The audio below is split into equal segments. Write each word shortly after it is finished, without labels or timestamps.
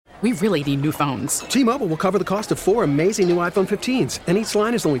We really need new phones. T-Mobile will cover the cost of 4 amazing new iPhone 15s, and each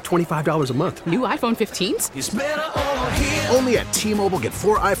line is only $25 a month. New iPhone 15s? It's better over here. Only at T-Mobile, get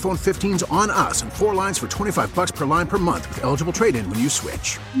 4 iPhone 15s on us and 4 lines for $25 per line per month with eligible trade-in when you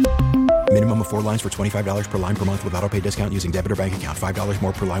switch. Minimum of 4 lines for $25 per line per month with autopay discount using debit or bank account. $5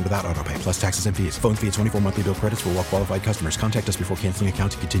 more per line without autopay, plus taxes and fees. Phone fee at 24 monthly bill credits for well-qualified customers. Contact us before canceling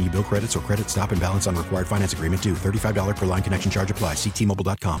account to continue bill credits or credit stop and balance on required finance agreement due. $35 per line connection charge applies. See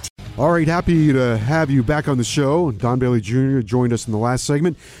T-Mobile.com. All right, happy to have you back on the show. Don Bailey Jr. joined us in the last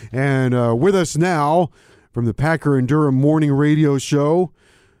segment. And with us now from the Packer and Durham Morning Radio Show,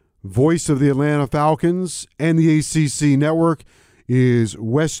 voice of the Atlanta Falcons and the ACC Network is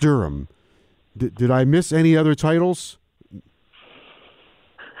Wes Durham. Did I miss any other titles?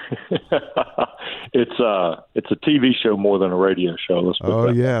 It's a TV show more than a radio show.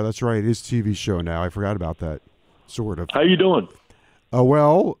 Yeah, that's right. It is a TV show now. I forgot about that. Sort of. How you doing?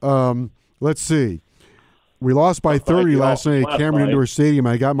 Let's see. We lost by 30 last night at Cameron Indoor Stadium.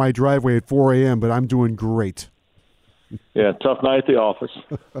 I got my driveway at 4 a.m., but I'm doing great. Yeah, tough night at the office.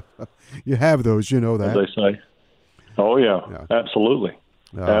 You have those, you know that. As they say. Oh, yeah. Absolutely.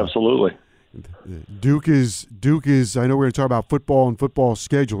 Absolutely. Duke is. I know we're going to talk about football and football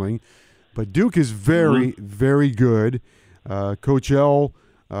scheduling, but Duke is very, very good. Coach L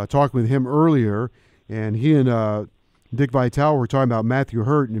talked with him earlier, and he and Dick Vitale were talking about Matthew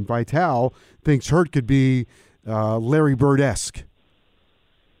Hurt, and Vitale thinks Hurt could be Larry Bird-esque.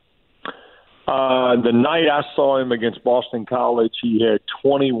 The night I saw him against Boston College, he had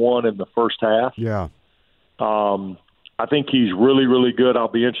 21 in the first half. Yeah. I think he's really, really good. I'll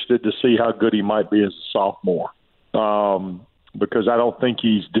be interested to see how good he might be as a sophomore, because I don't think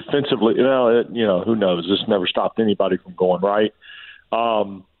he's defensively. Who knows? This never stopped anybody from going right.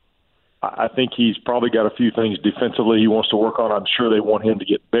 I think he's probably got a few things defensively he wants to work on. I'm sure they want him to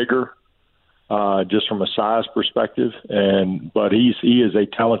get bigger, just from a size perspective. But he is a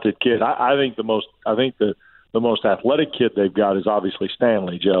talented kid. I think the most athletic kid they've got is obviously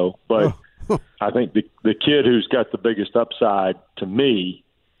Stanley, Joe. But I think the kid who's got the biggest upside to me,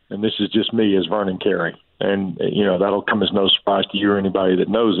 and this is just me, is Vernon Carey. And that'll come as no surprise to you or anybody that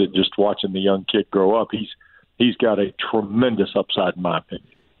knows it. Just watching the young kid grow up, he's got a tremendous upside in my opinion.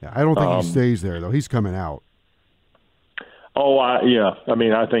 Yeah, I don't think he stays there though. He's coming out. I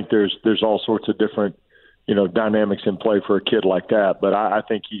think there's all sorts of different, dynamics in play for a kid like that. But I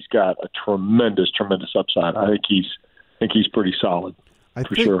think he's got a tremendous upside. I think he's pretty solid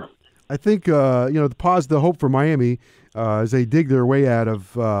for sure. I think the hope for Miami as they dig their way out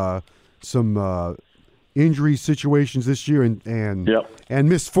of some injury situations this year and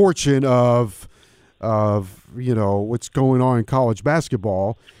misfortune of what's going on in college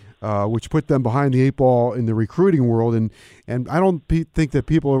basketball, which put them behind the 8 ball in the recruiting world. And I don't think that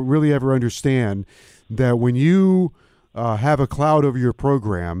people really ever understand that when you have a cloud over your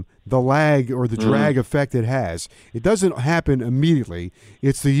program, the lag or the drag effect it has, it doesn't happen immediately.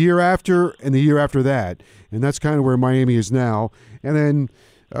 It's the year after and the year after that. And that's kind of where Miami is now. And then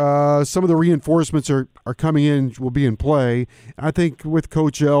some of the reinforcements are coming in, will be in play. I think with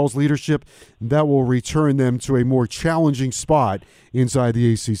Coach L's leadership, that will return them to a more challenging spot inside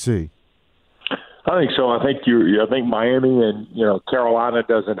the ACC. I think so. I think Miami and Carolina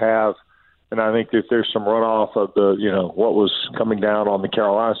doesn't have, and I think that there's some runoff of the what was coming down on the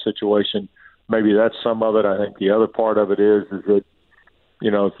Carolina situation. Maybe that's some of it. I think the other part of it is that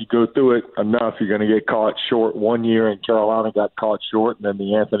if you go through it enough, you're going to get caught short. One year in Carolina got caught short, and then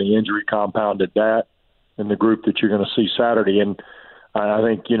the Anthony injury compounded that in the group that you're going to see Saturday. And I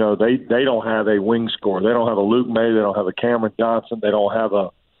think, they don't have a wing scorer. They don't have a Luke May. They don't have a Cameron Johnson. They don't have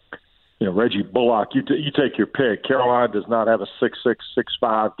a, Reggie Bullock. You take your pick. Carolina does not have a 6'6",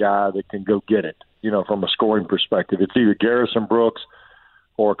 6'5" guy that can go get it, from a scoring perspective. It's either Garrison Brooks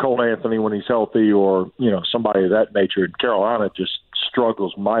or Cole Anthony when he's healthy or, somebody of that nature. And Carolina just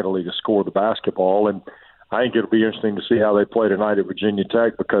struggles mightily to score the basketball. And I think it'll be interesting to see how they play tonight at Virginia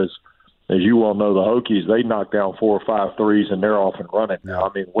Tech because, as you well know, the Hokies, they knock down 4 or 5 threes and they're off and running now. I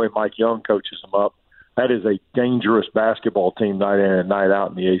mean, the way Mike Young coaches them up, that is a dangerous basketball team night in and night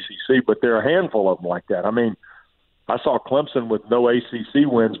out in the ACC. But there are a handful of them like that. I mean, I saw Clemson with no ACC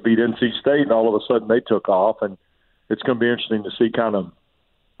wins beat NC State, and all of a sudden they took off. And it's going to be interesting to see kind of,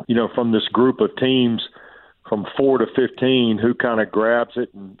 from this group of teams from 4 to 15, who kind of grabs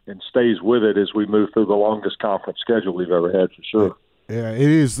it and stays with it as we move through the longest conference schedule we've ever had, for sure. Yeah, it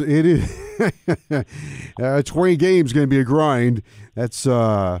is. 20 games going to be a grind. That's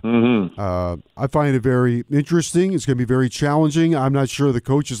I find it very interesting. It's going to be very challenging. I'm not sure the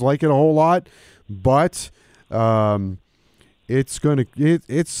coaches like it a whole lot, but it's going to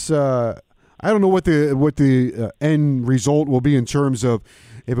it's I don't know what the end result will be in terms of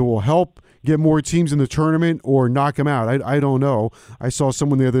if it will help get more teams in the tournament or knock them out. I don't know. I saw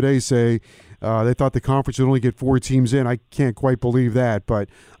someone the other day say they thought the conference would only get 4 teams in. I can't quite believe that, but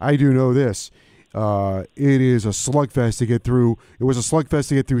I do know this. It is a slugfest to get through. It was a slugfest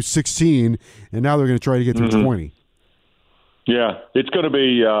to get through 16, and now they're going to try to get through 20. Yeah, it's going to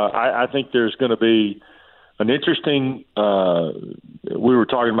be I think there's going to be an interesting we were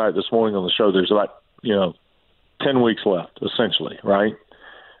talking about it this morning on the show. There's about 10 weeks left, essentially, right?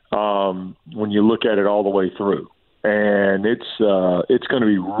 When you look at it all the way through. And it's going to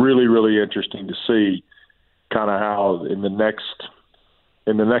be really, really interesting to see kind of how in the next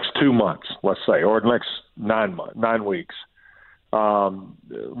 2 months, let's say, or the next 9 weeks,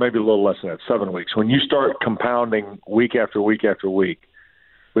 maybe a little less than that, 7 weeks, when you start compounding week after week after week,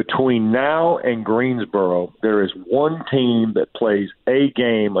 between now and Greensboro, there is one team that plays a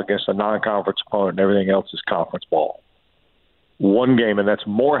game against a non-conference opponent and everything else is conference ball. One game, and that's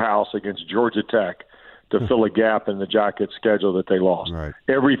Morehouse against Georgia Tech to fill a gap in the Jackets schedule that they lost. Right.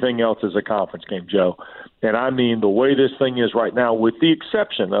 Everything else is a conference game, Joe. And I mean, the way this thing is right now, with the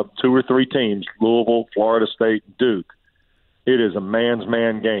exception of 2 or 3 teams, Louisville, Florida State, Duke, it is a man's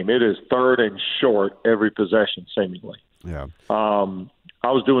man game. It is third and short every possession, seemingly. Yeah. I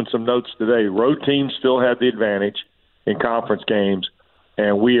was doing some notes today. Road teams still have the advantage in conference games,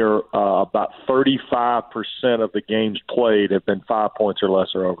 and we are about 35% of the games played have been 5 points or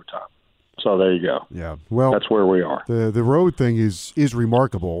less or overtime. So there you go. Yeah, well, that's where we are. The road thing is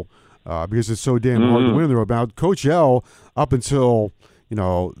remarkable because it's so damn hard to win on the road. Now, Coach L, up until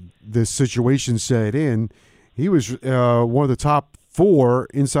this situation set in, he was one of the top 4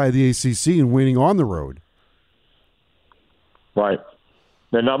 inside the ACC in winning on the road. Right.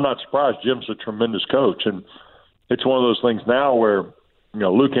 And I'm not surprised. Jim's a tremendous coach, and it's one of those things now where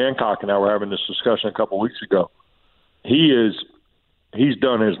Luke Hancock and I were having this discussion a couple of weeks ago. He's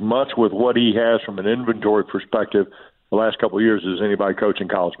done as much with what he has from an inventory perspective the last couple of years as anybody coaching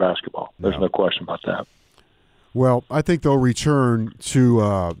college basketball. There's no question about that. Well, I think they'll return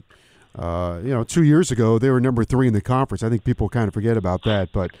to 2 years ago they were number 3 in the conference. I think people kind of forget about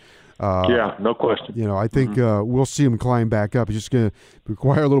that, but yeah, no question. I think we'll see them climb back up. It's just going to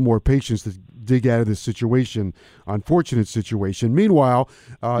require a little more patience to dig out of this situation, unfortunate situation. Meanwhile,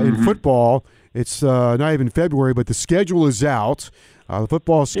 in football, it's not even February, but the schedule is out. The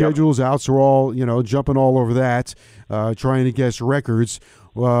football schedule is out, so we're all jumping all over that, trying to guess records.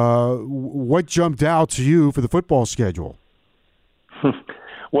 What jumped out to you for the football schedule?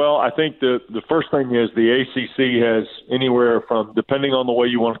 Well, I think the first thing is the ACC has anywhere from, depending on the way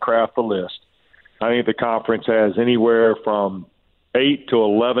you want to craft the list, I think the conference has anywhere from 8 to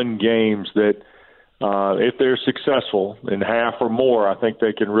 11 games that, if they're successful in half or more, I think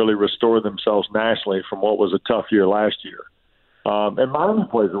they can really restore themselves nationally from what was a tough year last year. And Miami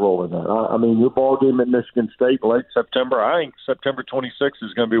plays a role in that. I mean, your ball game at Michigan State late September, I think September 26th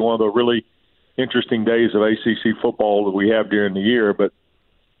is going to be one of the really interesting days of ACC football that we have during the year. But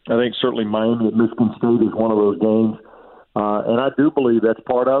I think certainly Miami at Michigan State is one of those games. And I do believe that's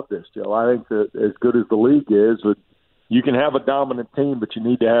part of this, Joe. I think that as good as the league is, you can have a dominant team, but you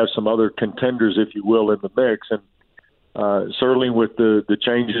need to have some other contenders, if you will, in the mix. And certainly with the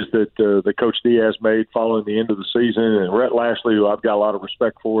changes that the Coach Diaz made following the end of the season, and Rhett Lashley, who I've got a lot of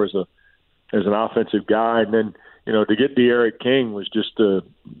respect for as an offensive guy, and then to get De'Aaron King was just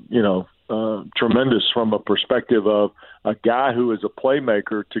tremendous from a perspective of a guy who is a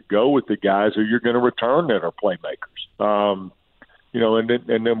playmaker to go with the guys who you're going to return that are playmakers.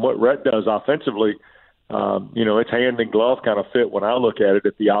 And then what Rhett does offensively, it's hand in glove kind of fit when I look at it.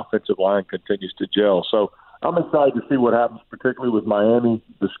 If the offensive line continues to gel, so I'm excited to see what happens, particularly with Miami.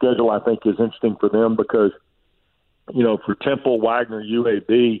 The schedule I think is interesting for them because for Temple, Wagner,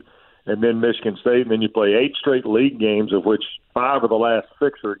 UAB, and then Michigan State, and then you play 8 straight league games, of which 5 of the last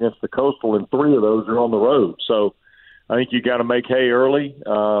 6 are against the Coastal, and 3 of those are on the road. So I think you got to make hay early,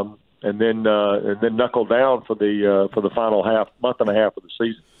 and then knuckle down for the final month and a half of the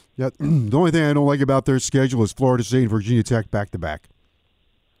season. Yeah, the only thing I don't like about their schedule is Florida State and Virginia Tech back to back.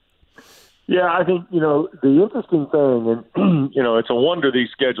 Yeah, I think the interesting thing, and it's a wonder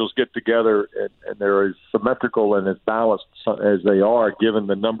these schedules get together and they're as symmetrical and as balanced as they are, given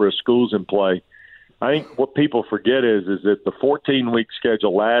the number of schools in play. I think what people forget is that the 14-week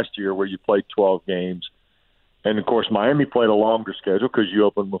schedule last year, where you played 12 games, and of course Miami played a longer schedule because you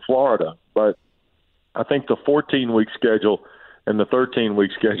opened with Florida. But I think the 14-week schedule and the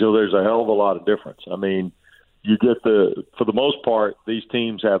 13-week schedule, there's a hell of a lot of difference. I mean, you get for the most part, these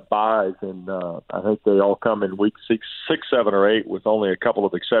teams have byes, and I think they all come in week 6, 7, or 8, with only a couple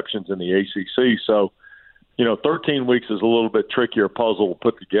of exceptions in the ACC. So, 13 weeks is a little bit trickier puzzle to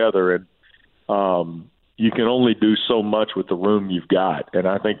put together, and you can only do so much with the room you've got, and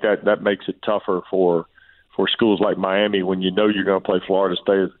I think that makes it tougher for schools like Miami when you're going to play Florida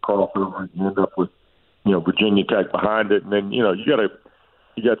State as a crossover, and you end up with Virginia Tech behind it, and then you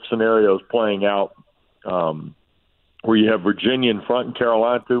got scenarios playing out where you have Virginia in front and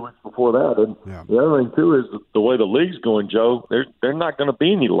Carolina 2 weeks before that. And the other thing, too, is the way the league's going, Joe, they're not going to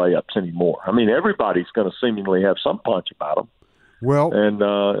be any layups anymore. I mean, everybody's going to seemingly have some punch about them. Well, and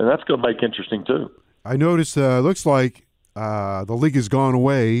that's going to make interesting, too. I noticed looks like the league has gone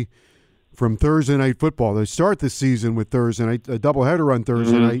away from Thursday night football. They start the season with Thursday night, a doubleheader on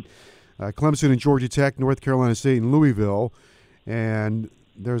Thursday night, Clemson and Georgia Tech, North Carolina State and Louisville. And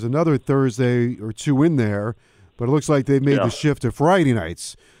there's another Thursday or 2 in there, but it looks like they've made the shift to Friday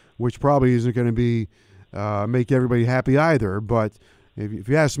nights, which probably isn't going to be make everybody happy either. But if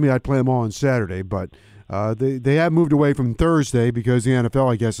you ask me, I'd play them all on Saturday. But they have moved away from Thursday because the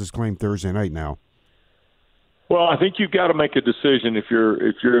NFL, I guess, has claimed Thursday night now. Well, I think you've got to make a decision if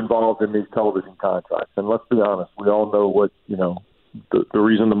you're involved in these television contracts. And let's be honest, we all know what the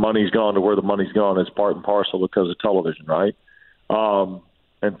reason the money's gone to where the money's gone is part and parcel because of television, right?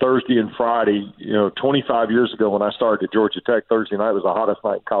 And Thursday and Friday, 25 years ago when I started at Georgia Tech, Thursday night was the hottest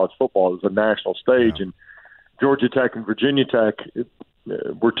night in college football. It was a national stage, and Georgia Tech and Virginia Tech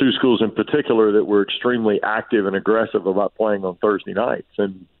were 2 schools in particular that were extremely active and aggressive about playing on Thursday nights.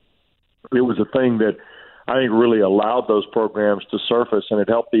 And it was a thing that I think really allowed those programs to surface, and it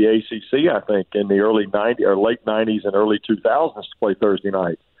helped the ACC, I think, in the early 90s or late 90s and early 2000s to play Thursday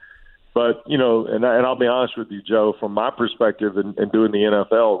night. But, and I'll be honest with you, Joe, from my perspective in doing the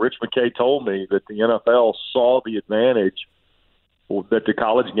NFL, Rich McKay told me that the NFL saw the advantage that the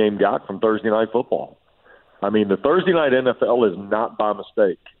college game got from Thursday night football. I mean, the Thursday night NFL is not by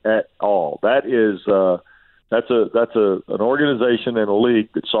mistake at all. That is that's an organization and a league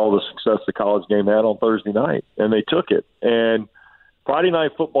that saw the success the college game had on Thursday night, and they took it. And Friday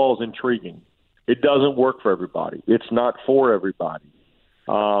night football is intriguing. It doesn't work for everybody. It's not for everybody.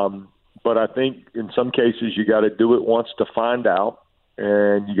 But I think in some cases you got to do it once to find out,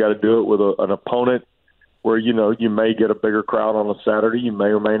 and you got to do it with an opponent where, you may get a bigger crowd on a Saturday. You may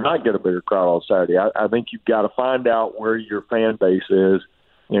or may not get a bigger crowd on Saturday. I think you've got to find out where your fan base is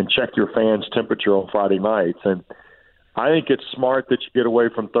and check your fans' temperature on Friday nights. And I think it's smart that you get away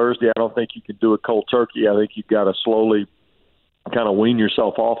from Thursday. I don't think you can do it cold turkey. I think you've got to slowly kind of wean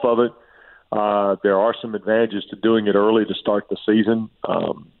yourself off of it. There are some advantages to doing it early to start the season.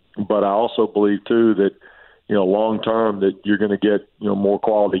 But I also believe, too, that, long term that you're going to get, more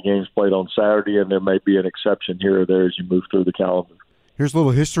quality games played on Saturday, and there may be an exception here or there as you move through the calendar. Here's a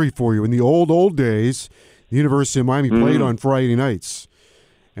little history for you. In the old days, the University of Miami played on Friday nights.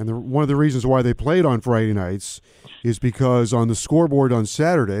 And one of the reasons why they played on Friday nights is because on the scoreboard on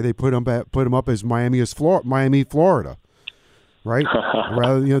Saturday, they put them up as Miami, Florida. Right?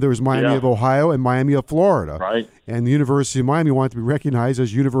 Rather, there was Miami of Ohio and Miami of Florida. Right. And the University of Miami wanted to be recognized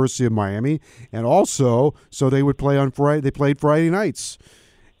as University of Miami, and also so they would play on Friday. They played Friday nights,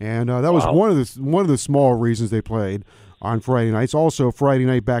 and that was one of the small reasons they played on Friday nights. Also, Friday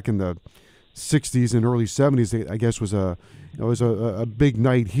night back in the '60s and early '70s, I guess was a big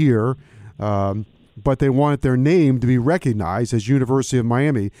night here. But they wanted their name to be recognized as University of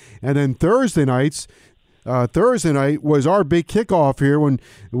Miami, and then Thursday night was our big kickoff here when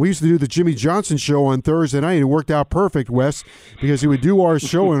we used to do the Jimmy Johnson show on Thursday night. It worked out perfect, Wes, because he would do our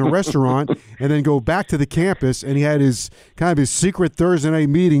show in a restaurant and then go back to the campus, and he had his secret Thursday night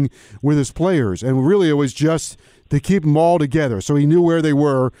meeting with his players. And really it was just to keep them all together so he knew where they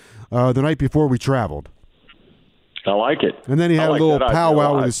were the night before we traveled. I like it. And then he had a little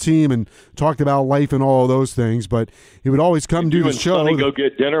powwow with his team and talked about life and all of those things. But he would always come do the show. Did you and Sonny go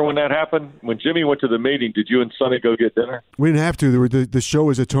get dinner when that happened? When Jimmy went to the meeting, did you and Sonny go get dinner? We didn't have to. The show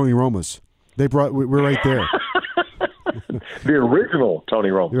was at Tony Roma's. We're right there. The original Tony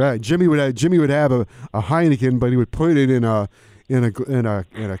Roma's. Right. Jimmy would have a Heineken, but he would put it in a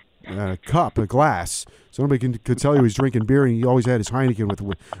cup, a glass, so nobody could tell he was drinking beer. And he always had his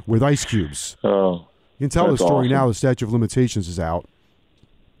Heineken with ice cubes. Oh. You can tell the story awesome. now. The statute of limitations is out.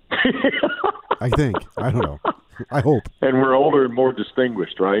 I think. I don't know. I hope. And we're older and more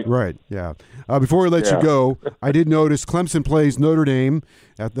distinguished, right? Right, yeah. Before we let you go, I did notice Clemson plays Notre Dame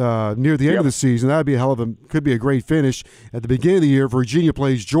at near the end of the season. That would be could be a great finish. At the beginning of the year, Virginia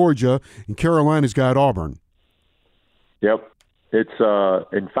plays Georgia, and Carolina's got Auburn. Yep. It's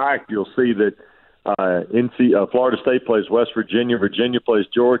in fact, you'll see that Florida State plays West Virginia, Virginia plays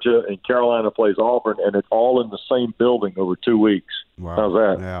Georgia, and Carolina plays Auburn, and it's all in the same building over 2 weeks. Wow. How's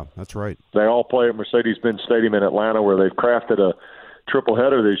that? Yeah, that's right. They all play at Mercedes-Benz Stadium in Atlanta, where they've crafted a triple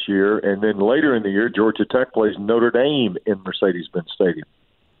header this year, and then later in the year, Georgia Tech plays Notre Dame in Mercedes-Benz Stadium.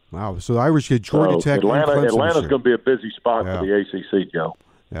 Wow, so the Irish get Georgia Tech and Clemson. Atlanta's going to be a busy spot for the ACC, Joe.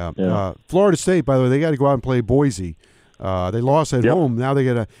 Yeah. Florida State, by the way, they got to go out and play Boise. They lost at home. Now they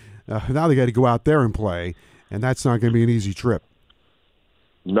got to go out there and play, and that's not going to be an easy trip.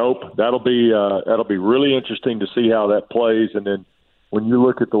 Nope, that'll be really interesting to see how that plays. And then when you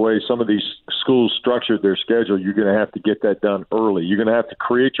look at the way some of these schools structured their schedule, you're going to have to get that done early. You're going to have to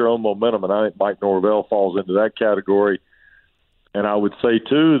create your own momentum, and I think Mike Norvell falls into that category. And I would say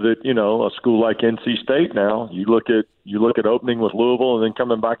too that a school like NC State now, you look at opening with Louisville and then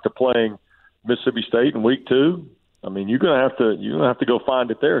coming back to playing Mississippi State in week 2. I mean, you're gonna have to go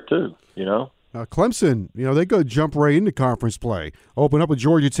find it there too. Clemson, they go jump right into conference play, open up with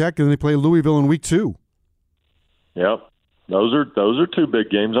Georgia Tech, and then they play Louisville in week 2. Yep, those are 2 big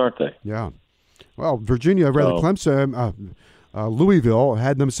games, aren't they? Yeah. Well, Clemson, Louisville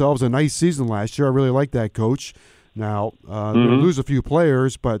had themselves a nice season last year. I really like that coach. Now, they lose a few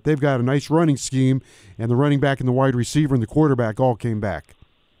players, but they've got a nice running scheme, and the running back and the wide receiver and the quarterback all came back.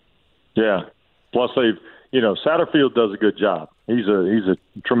 Yeah. Plus, Satterfield does a good job. He's a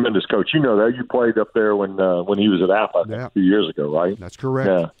tremendous coach. You know that. You played up there when he was at App a few years ago, right? That's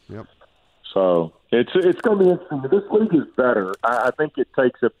correct. Yeah. Yep. So it's going to be interesting. This league is better. I think it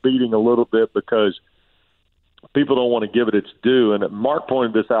takes a beating a little bit because people don't want to give it its due. And Mark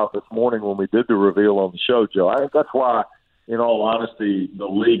pointed this out this morning when we did the reveal on the show, Joe. I think that's why, in all honesty, the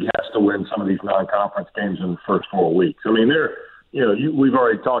league has to win some of these non-conference games in the first 4 weeks. I mean, we've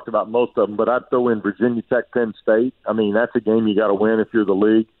already talked about most of them, but I'd throw in Virginia Tech, Penn State. I mean, that's a game you got to win if you're the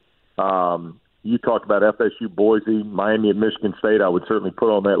league. You talked about FSU, Boise, Miami, and Michigan State. I would certainly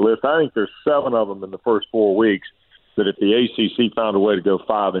put on that list. I think there's 7 of them in the first 4 weeks that if the ACC found a way to go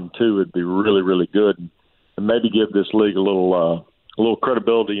 5-2, it'd be really, really good. And maybe give this league a little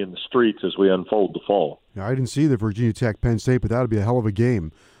credibility in the streets as we unfold the fall. Yeah, I didn't see the Virginia Tech Penn State, but that would be a hell of a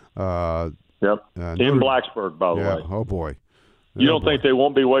game. Yep. In Blacksburg, by the way. Oh boy. You don't think they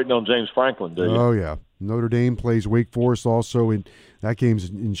won't be waiting on James Franklin, do you? Oh yeah. Notre Dame plays Wake Forest also, in that game's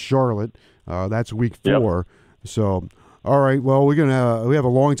in Charlotte. That's week 4. Yep. So. All right, well, we have a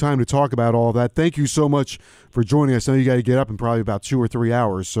long time to talk about all of that. Thank you so much for joining us. I know you got to get up in probably about 2 or 3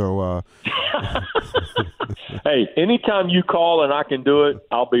 hours. So, hey, anytime you call and I can do it,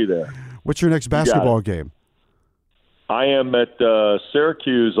 I'll be there. What's your next basketball game? I am at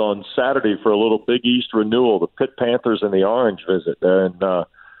Syracuse on Saturday for a little Big East renewal. The Pitt Panthers and the Orange visit, and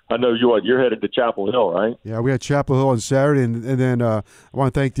I know you're headed to Chapel Hill, right? Yeah, we had Chapel Hill on Saturday, and then I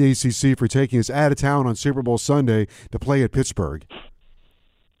want to thank the ACC for taking us out of town on Super Bowl Sunday to play at Pittsburgh.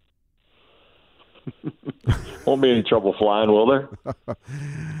 Won't be any trouble flying, will there?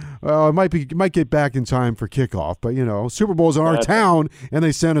 Well, it might get back in time for kickoff, but Super Bowl's in our town, and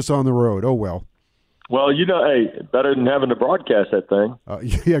they sent us on the road. Oh well. Well, hey, better than having to broadcast that thing.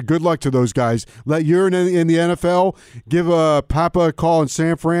 Yeah, good luck to those guys. You're in the NFL. Give Papa a call in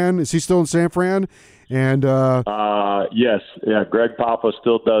San Fran. Is he still in San Fran? And yes. Yeah, Greg Papa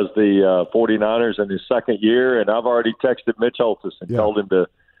still does the 49ers in his second year, and I've already texted Mitch Holthus and told him to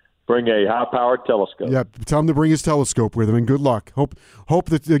bring a high-powered telescope. Yeah, tell him to bring his telescope with him, and good luck. Hope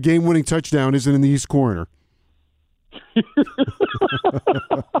that the game-winning touchdown isn't in the East corner.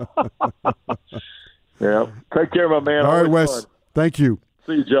 Yeah. Take care, my man. All right, Wes. Thank you.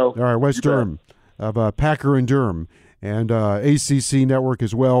 See you, Joe. All right, Wes Durham of Packer and Durham and ACC Network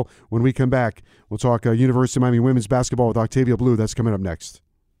as well. When we come back, we'll talk University of Miami women's basketball with Octavia Blue. That's coming up next.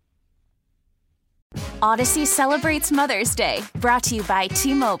 Odyssey celebrates Mother's Day, brought to you by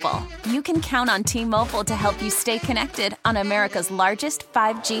T-Mobile. You can count on T-Mobile to help you stay connected on America's largest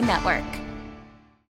 5G network.